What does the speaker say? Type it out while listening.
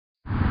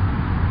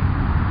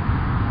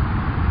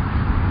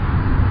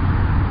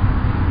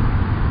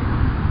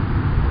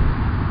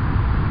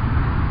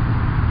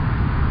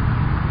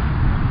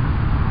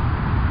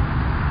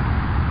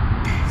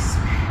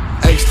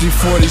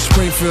40,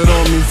 Springfield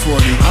on me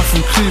 40. I'm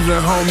from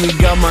Cleveland, homie,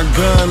 got my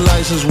gun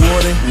license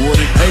watered.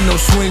 Ain't no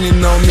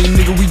swinging on me,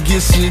 nigga, we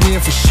get shit in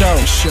for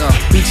sure.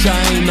 Bitch, I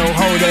ain't no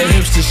hoe, that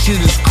hipster shit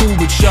is cool,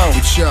 but yo,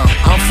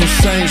 I'm from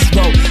Saints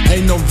Row,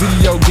 ain't no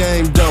video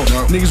game though.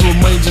 Niggas with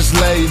money just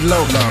laid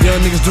low. Young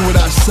niggas do what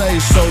I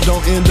say, so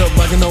don't end up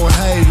like an old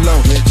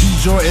Halo.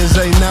 G-Jordans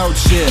ain't out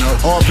yet,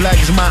 all black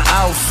is my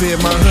outfit.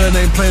 My hood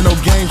ain't play no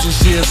games and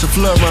shit. It's a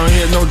flood around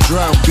here, no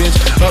drought, bitch.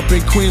 Up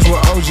in Queens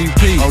with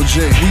OGP.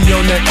 We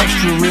on that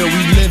extra real,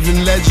 we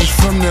living legends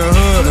from the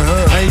hood.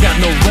 I ain't got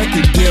no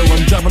record deal,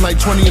 I'm dropping like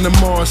 20 in the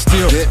mall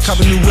still. Cop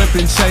a new whip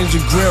and change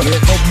the grill.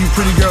 Hope you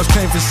pretty girls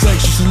came for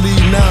sex, you should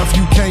leave now if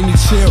you came to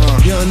chill.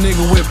 Young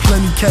nigga with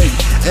plenty cake,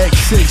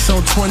 X6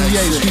 on 28.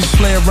 Please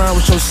play around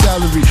with your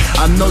salary.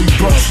 I know you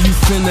broke, so you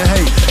finna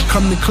hate.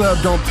 Come to the club,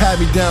 don't pat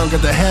me down.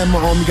 Got the hammer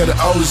on me, got the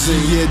O's in.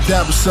 Yeah,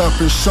 dab us up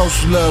and show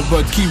some love,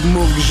 but keep it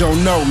moving cause you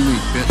don't know me,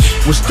 bitch.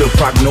 What's the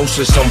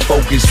prognosis? I'm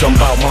focused, I'm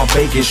about my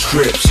bacon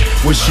strips.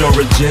 What's your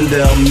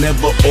agenda? I'm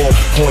never off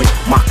point.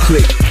 My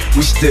clique,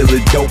 we still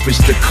the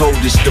dopest, the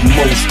coldest, the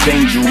most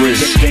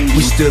dangerous.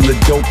 We still the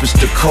dopest,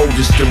 the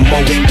coldest, the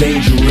most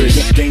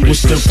dangerous.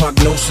 What's the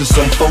prognosis?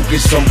 I'm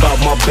focused, I'm about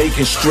my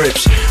bacon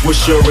strips.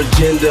 What's your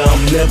agenda?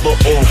 I'm never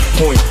off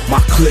point.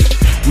 My clique,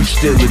 we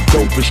still the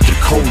dopest, the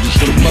coldest,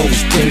 the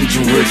most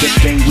dangerous.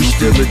 We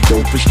still the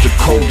dopest, the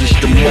coldest,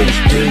 the most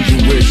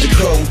dangerous. The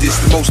coldest,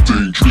 the most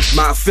dangerous.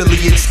 My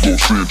affiliates,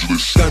 Los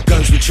Angeles.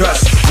 Guns we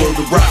trust, world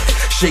of rock.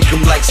 Shake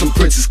them like some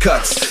princess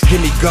cuts.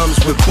 Give me gums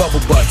with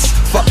bubble butts.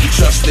 Fuck you,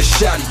 trust the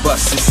shotty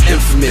bus. It's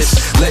infamous.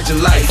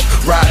 Legend life,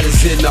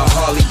 riders in a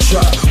Harley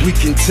truck. We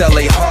can tell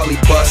a Harley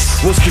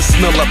bus. Wolves can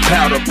smell a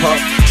powder puff.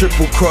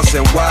 Triple cross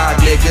and wide,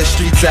 nigga.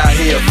 Streets out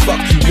here,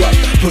 fuck you up.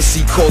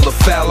 Pussy call a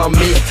foul on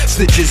me.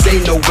 Snitches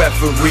ain't no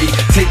referee.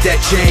 Take that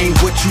chain,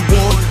 what you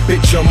want?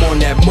 Bitch, I'm on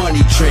that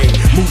money train.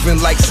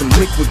 Moving like some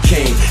liquid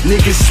cane.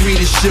 Niggas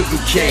sweet as sugar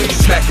cane.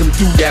 Smack him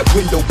through that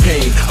window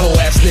pane. Whole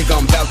ass nigga,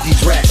 I'm bout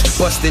these rats.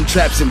 Busting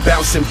traps and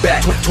bouncing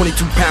back.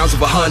 22 pounds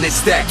of 100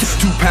 stacked.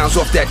 2 pounds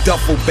off that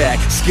duffel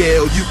bag.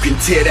 Scale, you can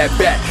tear that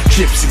back.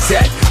 Chips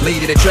exact.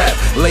 Laid in the trap.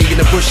 Lay in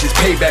the bushes.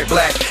 Payback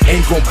black.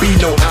 Ain't gon' be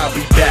no I'll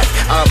be back.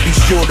 I'll be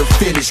sure to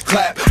finish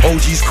clap.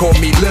 OGs call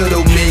me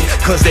little me,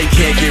 cause they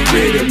can't get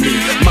rid of me.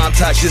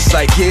 Montage just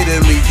like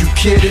Italy. You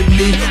kidding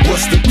me?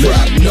 What's the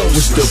prognosis?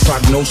 What's the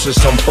prognosis?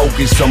 I'm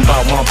focused, I'm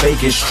about my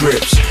bacon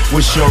strips.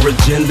 What's your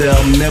agenda?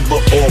 I'm never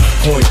off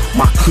point.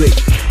 My clique,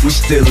 we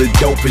still the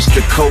dopest,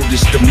 the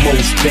coldest, the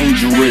most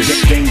dangerous.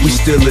 We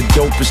still the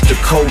dopest, the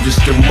coldest,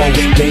 the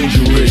most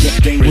dangerous.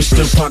 What's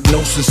the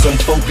prognosis? I'm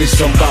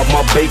focused, I'm about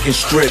my bacon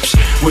strips.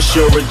 What's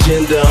your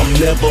agenda? I'm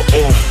never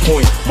off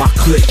point. My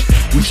clique,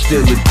 we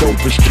still the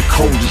dopest, the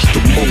coldest,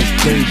 the most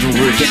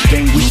dangerous.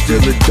 We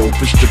still the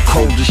dopest, the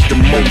coldest, the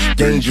most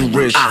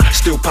dangerous. I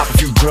still pop a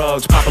few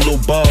drugs, pop a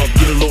little bug,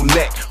 get a little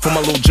neck for my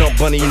little jump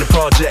bunny in the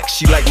project.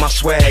 She like my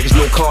swag, it's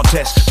no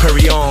contest.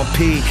 Perry on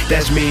P,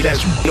 that's me,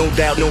 that's no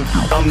doubt, no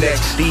I'm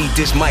next. Eat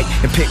this mic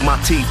and pick my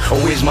teeth. Oh,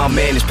 where's my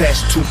man? It's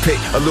past the toothpick.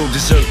 A little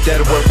dessert,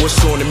 that'll work. What's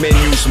on the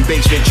menu? Some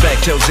basement track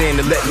tells in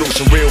to let loose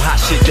some real hot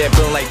shit that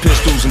burn like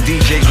pistols. And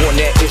DJs want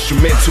that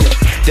instrumental,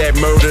 that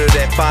murder,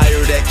 that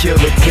fire, that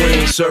killer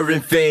queen.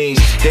 Serving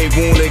fiends, they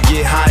wanna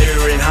get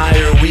higher and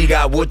higher. We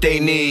got what they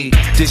need.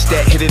 This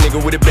that hit a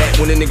nigga with it back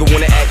when a nigga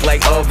wanna act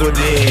like other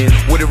than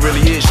what it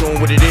really is,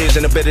 showing what it is.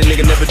 And I bet a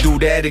nigga never do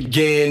that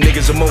again.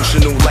 Niggas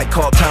emotional like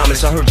Carl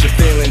Thomas. I hurt your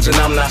feelings and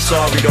I'm not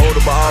sorry. The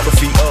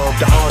autobiography of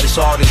the hardest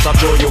artist. I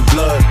draw your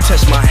blood,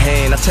 test my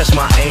hand, I test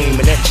my aim,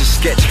 and that's your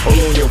sketch all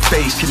on your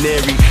face.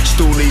 Canary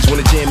stoolies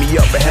wanna jam me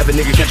up and have a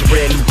nigga catch a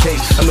brand new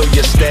case. I know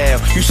your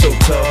style, you so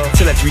tough.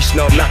 Till that 3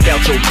 snub knock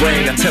out your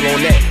brain. I tell on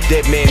that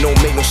dead man don't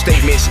make no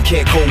statements and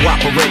can't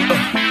cooperate.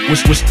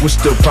 What's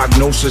the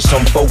prognosis?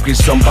 I'm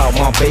focused, I'm about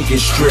my bacon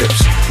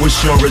strips.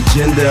 What's your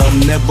agenda? I'm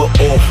never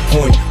off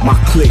point. My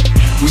clique,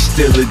 we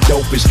still the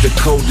dopest, the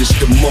coldest,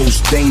 the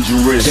most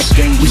dangerous.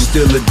 We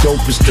still the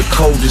dopest, the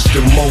coldest,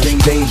 the most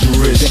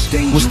dangerous.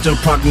 What's the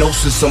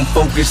prognosis? I'm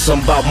focused,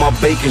 I'm about my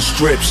bacon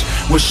strips.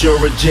 What's your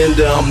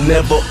agenda? I'm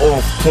never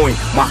off point.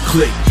 My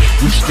clique,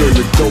 we still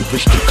the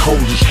dopest, the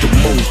coldest, the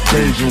most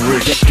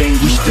dangerous.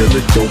 We still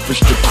the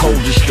dopest, the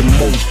coldest, the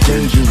most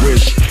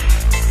dangerous.